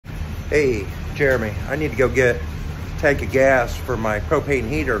Hey, Jeremy, I need to go get a tank of gas for my propane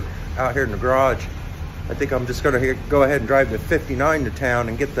heater out here in the garage. I think I'm just gonna go ahead and drive the 59 to town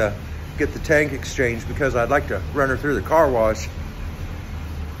and get the tank exchanged because I'd like to run her through the car wash.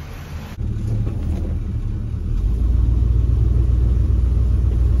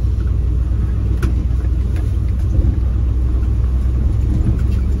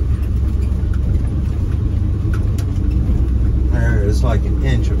 There is like an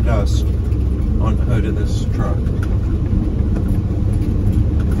inch of dust on the hood of this truck.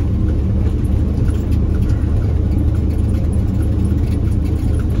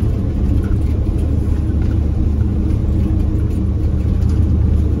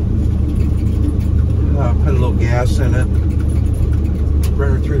 Put a little gas in it,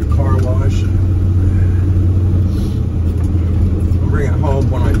 run her through the car wash. I'll bring it home.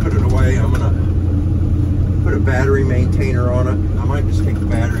 When I put it away, I'm gonna put a battery maintainer on it. I might just take the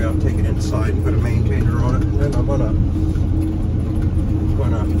battery out, take it inside and put a maintainer on it. And then I'm gonna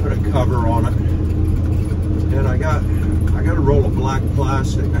put a cover on it. And I got a roll of black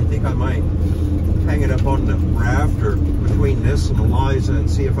plastic. I think I might hang it up on the rafter between this and Eliza and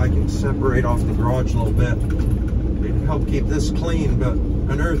see if I can separate off the garage a little bit. It'd help keep this clean, but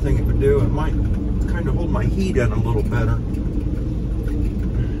another thing it would do, it might kind of hold my heat in a little better.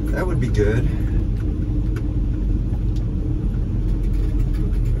 That would be good.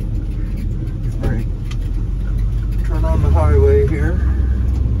 All right, turn on the highway here.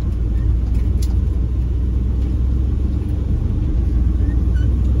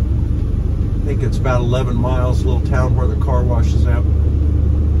 I think it's about 11 miles, a little town where the car wash is at.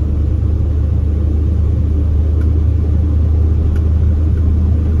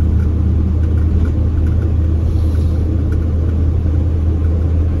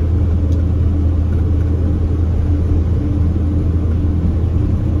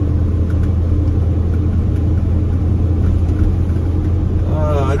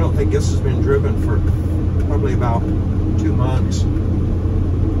 I don't think this has been driven for probably about 2 months.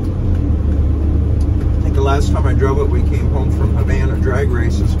 The last time I drove it, we came home from Havana drag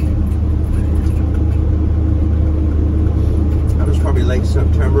races. That was probably late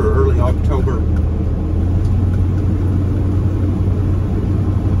September, early October.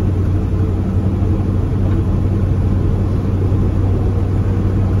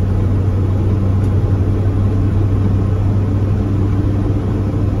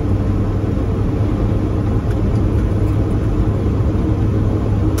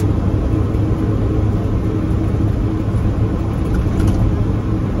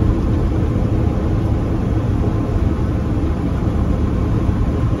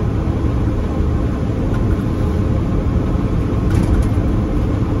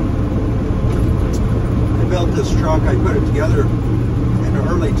 This truck, I put it together in the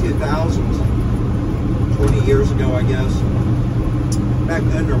early 2000s, 20 years ago, I guess. Back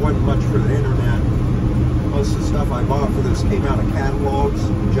then, there wasn't much for the internet. Most of the stuff I bought for this came out of catalogs,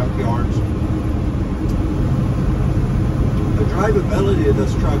 junkyards. The drivability of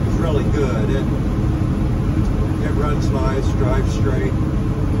this truck is really good. It runs nice, drives straight.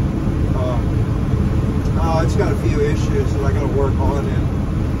 It's got a few issues that I got to work on, and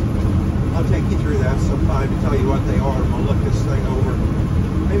I'll take you through that sometime to tell you what they are, and we'll look this thing over.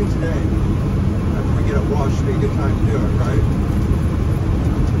 Maybe today, after we get it washed, it'll be a good time to do it, right?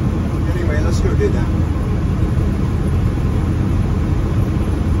 Anyway, let's go do that.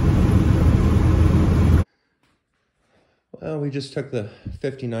 Well, we just took the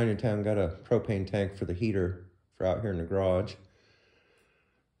 59 in town, got a propane tank for the heater for out here in the garage.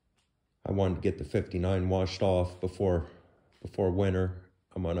 I wanted to get the 59 washed off before winter.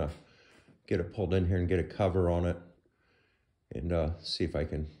 I'm gonna get it pulled in here and get a cover on it and see if I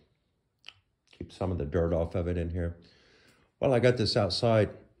can keep some of the dirt off of it in here. While I got this outside,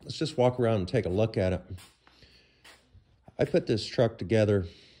 let's just walk around and take a look at it. I put this truck together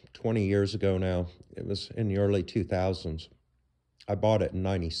 20 years ago now. It was in the early 2000s. I bought it in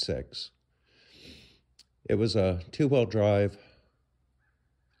 96. It was a 2-wheel drive,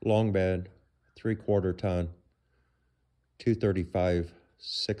 long bed, 3/4 ton, 235,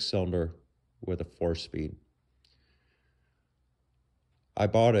 6-cylinder with a 4-speed. I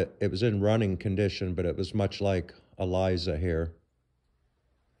bought it, it was in running condition, but it was much like Eliza here.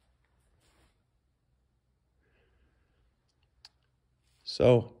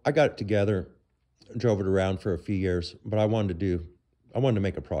 So I got it together, drove it around for a few years, but I wanted to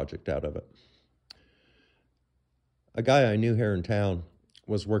make a project out of it. A guy I knew here in town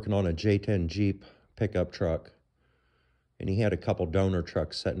was working on a J10 Jeep pickup truck, and he had a couple donor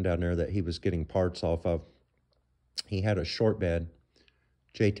trucks sitting down there that he was getting parts off of. He had a short bed,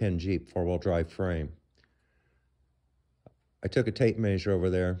 J10 Jeep four-wheel drive frame. I took a tape measure over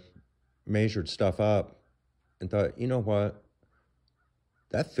there, measured stuff up, and thought, you know what?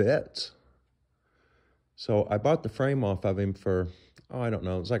 That fits. So I bought the frame off of him for, oh, I don't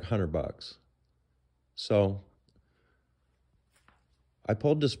know, it was like $100. So I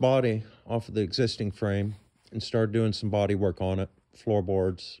pulled this body off of the existing frame and started doing some body work on it.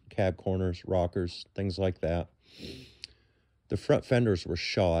 Floorboards, cab corners, rockers, things like that. The front fenders were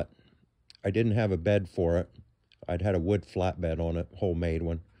shot. I didn't have a bed for it. I'd had a wood flatbed on it, homemade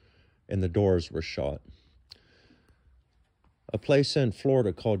one, and the doors were shot. A place in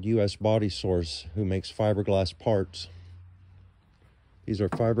Florida called U.S. Body Source, who makes fiberglass parts. These are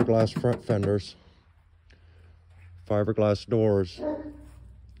fiberglass front fenders, fiberglass doors,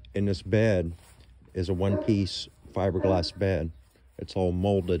 and this bed is a one-piece fiberglass bed. It's all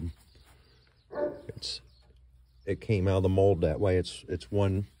molded. It came out of the mold that way. It's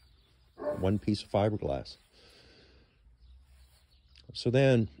one piece of fiberglass. So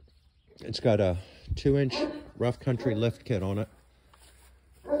then it's got a 2-inch rough country lift kit on it.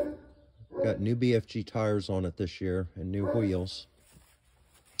 Got new BFG tires on it this year and new wheels.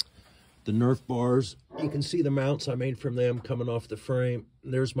 The Nerf bars, you can see the mounts I made from them coming off the frame.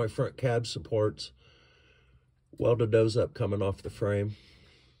 There's my front cab supports. Welded those up coming off the frame.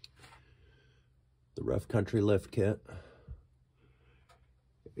 The rough country lift kit.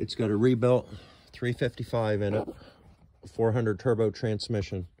 It's got a rebuilt 355 in it, a 400 turbo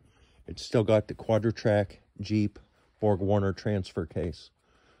transmission. It's still got the Quadra-Track Jeep Borg-Warner transfer case.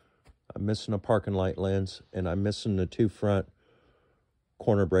 I'm missing a parking light lens, and I'm missing the 2 front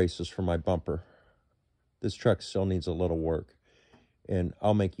corner braces for my bumper. This truck still needs a little work, and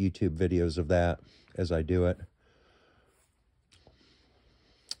I'll make YouTube videos of that as I do it.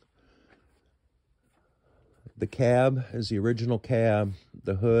 The cab is the original cab.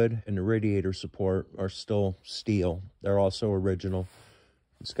 The hood and the radiator support are still steel. They're also original.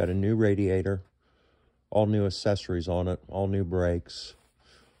 It's got a new radiator, all new accessories on it, all new brakes,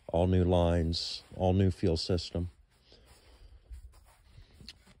 all new lines, all new fuel system.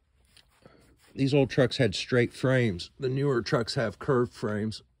 These old trucks had straight frames. The newer trucks have curved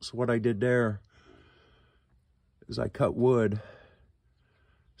frames. So what I did there is I cut wood,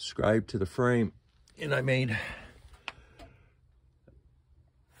 scribed to the frame, and I made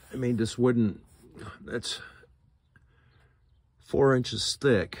this wooden, that's 4 inches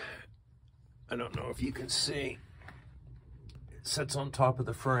thick. I don't know if you can see. It sits on top of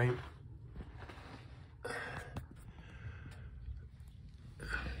the frame.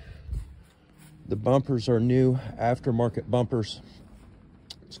 The bumpers are new aftermarket bumpers.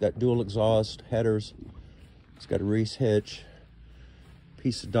 It's got dual exhaust headers. It's got a Reese hitch.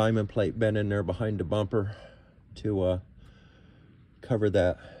 Piece of diamond plate bent in there behind the bumper to cover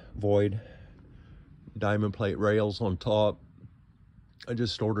that void. Diamond plate rails on top. I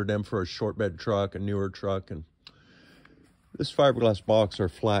just ordered them for a short bed truck, a newer truck, and this fiberglass box are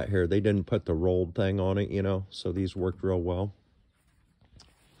flat here. They didn't put the rolled thing on it, you know, so these worked real well.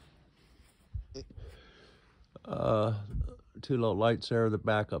 Two little lights there, the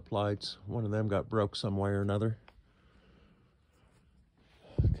backup lights. One of them got broke some way or another.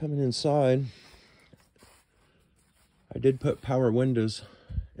 Coming inside, I did put power windows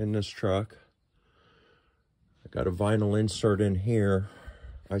in this truck. I got a vinyl insert in here.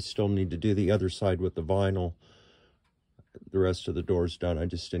 I still need to do the other side with the vinyl. The rest of the door's done. I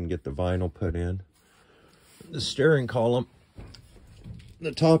just didn't get the vinyl put in. The steering column,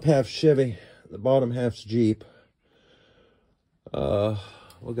 the top half's Chevy, the bottom half's Jeep.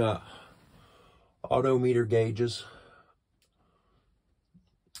 We got odometer gauges.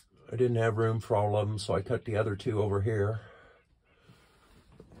 I didn't have room for all of them, so I cut the other 2 over here.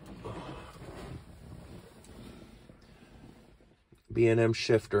 B&M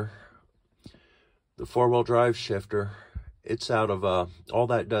shifter. The 4-wheel drive shifter, it's out of, all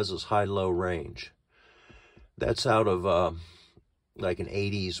that does is high-low range. That's out of like an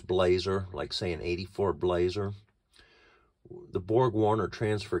 80s Blazer, like say an 84 Blazer. The Borg-Warner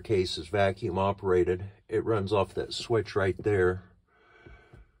transfer case is vacuum operated. It runs off that switch right there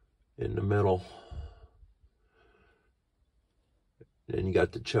in the middle. Then you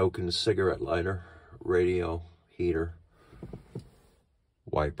got the choke and the cigarette lighter, radio, heater,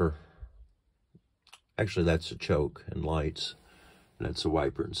 wiper. Actually, that's a choke and lights, and that's a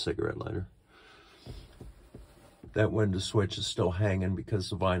wiper and cigarette lighter. That window switch is still hanging because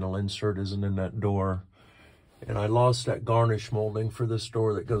the vinyl insert isn't in that door. And I lost that garnish molding for this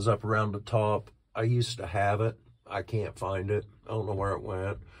door that goes up around the top. I used to have it. I can't find it. I don't know where it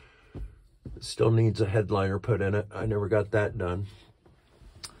went. It still needs a headliner put in it. I never got that done.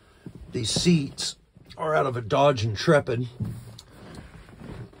 These seats are out of a Dodge Intrepid.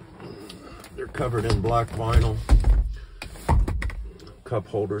 They're covered in black vinyl. Cup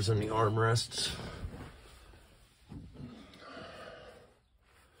holders in the armrests.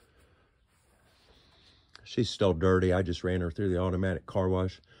 She's still dirty. I just ran her through the automatic car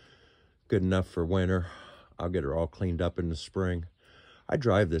wash. Good enough for winter. I'll get her all cleaned up in the spring. I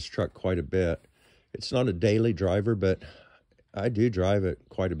drive this truck quite a bit. It's not a daily driver, but I do drive it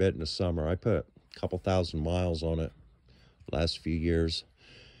quite a bit in the summer. I put a couple thousand miles on it last few years.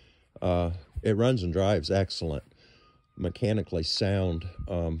 It runs and drives excellent. Mechanically sound.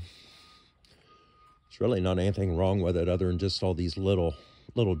 There's really not anything wrong with it other than just all these little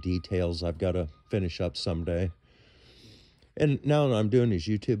details I've got to finish up someday. And now that I'm doing these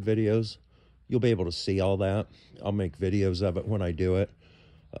YouTube videos, you'll be able to see all that. I'll make videos of it when I do it.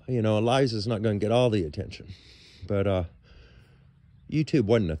 You know, Eliza's not going to get all the attention, but YouTube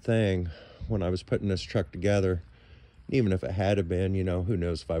wasn't a thing when I was putting this truck together. Even if it had been, you know, who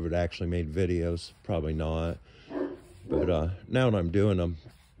knows if I would actually made videos? Probably not. But now that I'm doing them,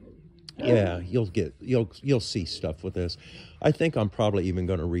 yeah, you'll see stuff with this. I think I'm probably even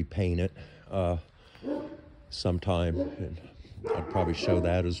going to repaint it sometime, and I'll probably show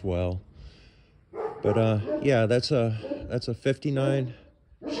that as well. But yeah, that's a '59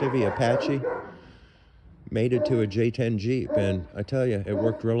 Chevy Apache. Made it to a J10 Jeep, and I tell you, it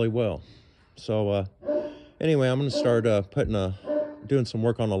worked really well. So anyway, I'm going to start doing some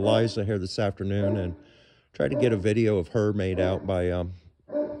work on Eliza here this afternoon, and try to get a video of her made out by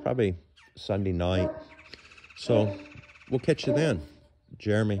probably Sunday night. So we'll catch you then.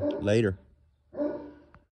 Jeremy, later.